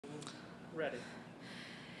Ready.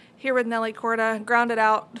 Here with Nelly Korda, grounded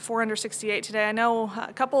out 4 under 68 today. I know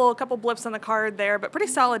a couple blips on the card there, but pretty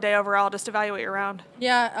solid day overall. Just evaluate your round.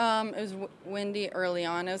 Yeah, it was windy early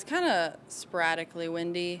on. It was kind of sporadically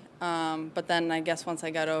windy, but then I guess once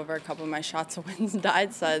I got over a couple of my shots, the winds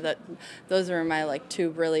died. So those were my like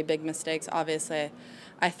 2 really big mistakes. Obviously,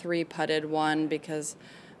 I 3-putted one because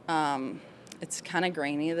it's kind of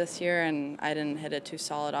grainy this year, and I didn't hit it too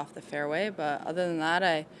solid off the fairway. But other than that,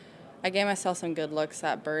 I gave myself some good looks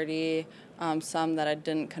at birdie, some that I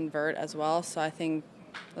didn't convert as well. So I think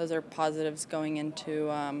those are positives going into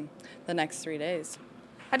the next 3 days.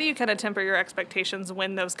 How do you kind of temper your expectations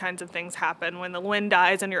when those kinds of things happen, when the wind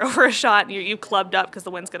dies and you're over a shot and you clubbed up because the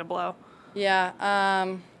wind's going to blow?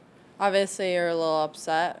 Yeah, obviously you're a little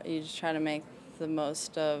upset. You just try to make the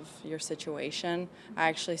most of your situation. I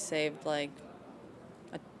actually saved like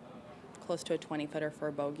close to a 20-footer for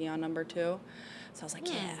a bogey on number 2. So I was like,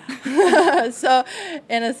 yeah. So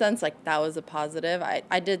in a sense, like that was a positive.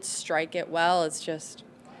 I did strike it well. It's just,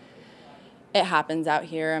 it happens out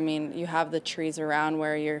here. I mean, you have the trees around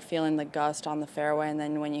where you're feeling the gust on the fairway, and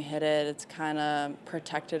then when you hit it, it's kind of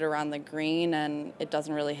protected around the green, and it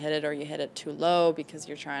doesn't really hit it, or you hit it too low because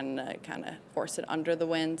you're trying to kind of force it under the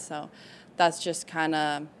wind. So that's just kind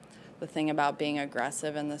of the thing about being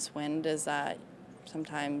aggressive in this wind, is that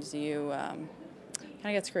sometimes you kind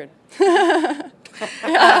of get screwed.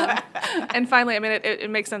 And finally, I mean, it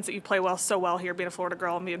makes sense that you play so well here, being a Florida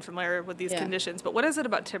girl and being familiar with these conditions. But what is it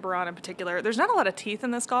about Tiburon in particular? There's not a lot of teeth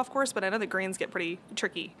in this golf course, but I know the greens get pretty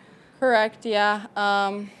tricky. Correct, yeah.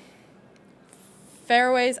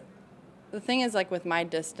 Fairways, the thing is, like with my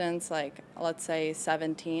distance, like let's say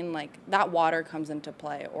 17, like that water comes into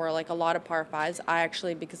play. Or like a lot of par 5s, I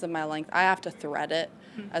actually, because of my length, I have to thread it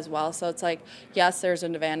as well. So it's like, yes, there's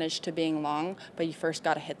an advantage to being long, but you first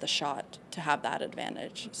got to hit the shot to have that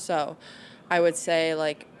advantage. So I would say,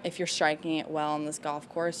 like, if you're striking it well on this golf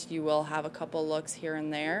course, you will have a couple looks here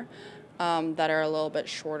and there that are a little bit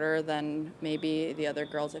shorter than maybe the other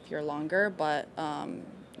girls if you're longer, but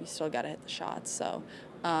you still got to hit the shots. So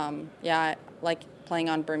yeah, I like playing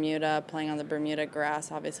on Bermuda, playing on the Bermuda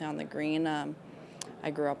grass, obviously on the green.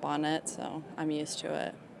 I grew up on it, so I'm used to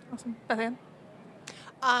it. Awesome. Bethan?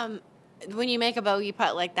 When you make a bogey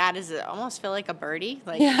putt like that, does it almost feel like a birdie?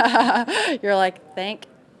 Like, yeah, you're like, thank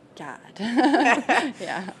God.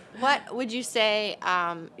 Yeah. what would you say,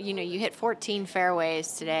 you hit 14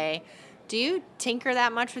 fairways today. Do you tinker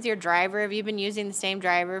that much with your driver? Have you been using the same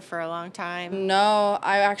driver for a long time? No,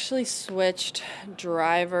 I actually switched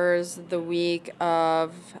drivers the week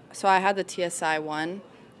of, so I had the TSI 1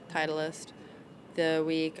 Titleist the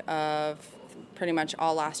week of pretty much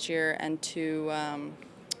all last year, and to,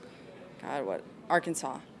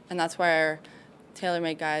 Arkansas. And that's where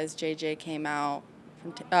TaylorMade guys, JJ came out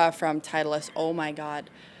from Titleist. Oh my God.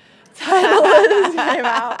 Titleist came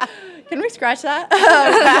out. Can we scratch that?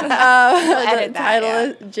 Edit that,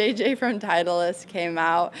 Titleist, JJ from Titleist came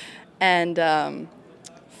out and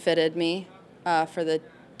fitted me for the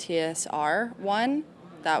TSR 1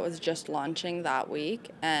 that was just launching that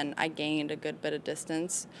week, and I gained a good bit of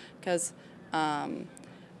distance because I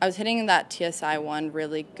was hitting that TSI 1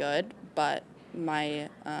 really good, but my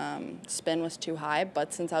spin was too high.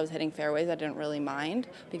 But since I was hitting fairways, I didn't really mind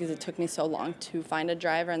because it took me so long to find a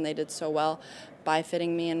driver, and they did so well by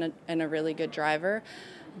fitting me in a really good driver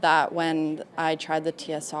that when I tried the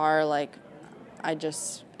TSR, like, I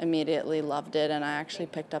just immediately loved it, and I actually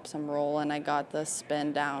picked up some roll, and I got the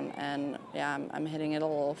spin down, and yeah, I'm hitting it a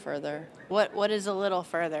little further. What is a little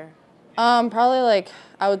further? Probably like,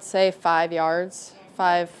 I would say 5 yards,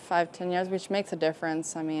 10 yards, which makes a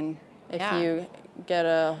difference. I mean, if you get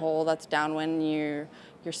a hole that's downwind, your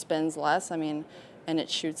spin's less, I mean, and it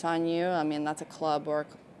shoots on you, I mean, that's a club or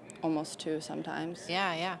almost 2 sometimes.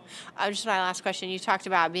 Yeah. Just my last question. You talked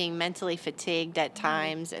about being mentally fatigued at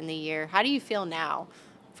times in the year. How do you feel now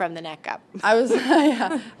from the neck up? I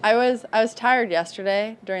was tired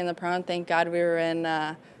yesterday during the pro, and thank God we were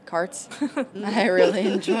in carts. I really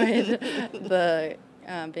enjoyed the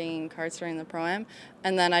being in carts during the pro-am.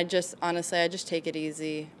 And then I just take it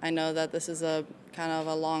easy. I know that this is a kind of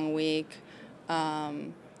a long week,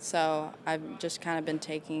 so I've just kind of been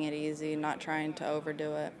taking it easy, not trying to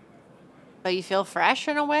overdo it. But you feel fresh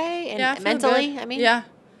in a way, and yeah, I feel mentally. good. I mean, yeah,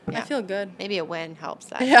 I feel good. Maybe a win helps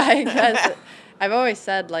that. Yeah, I guess. I've always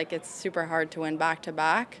said, like, it's super hard to win back to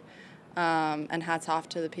back, and hats off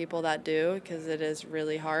to the people that do, because it is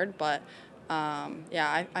really hard. But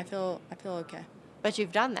yeah, I feel okay. But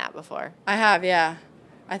you've done that before. I have, yeah.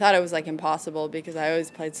 I thought it was like impossible because I always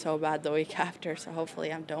played so bad the week after. So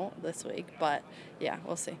hopefully I don't this week. But yeah,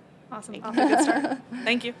 we'll see. Awesome. Off to a good start.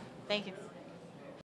 Thank you. Thank you.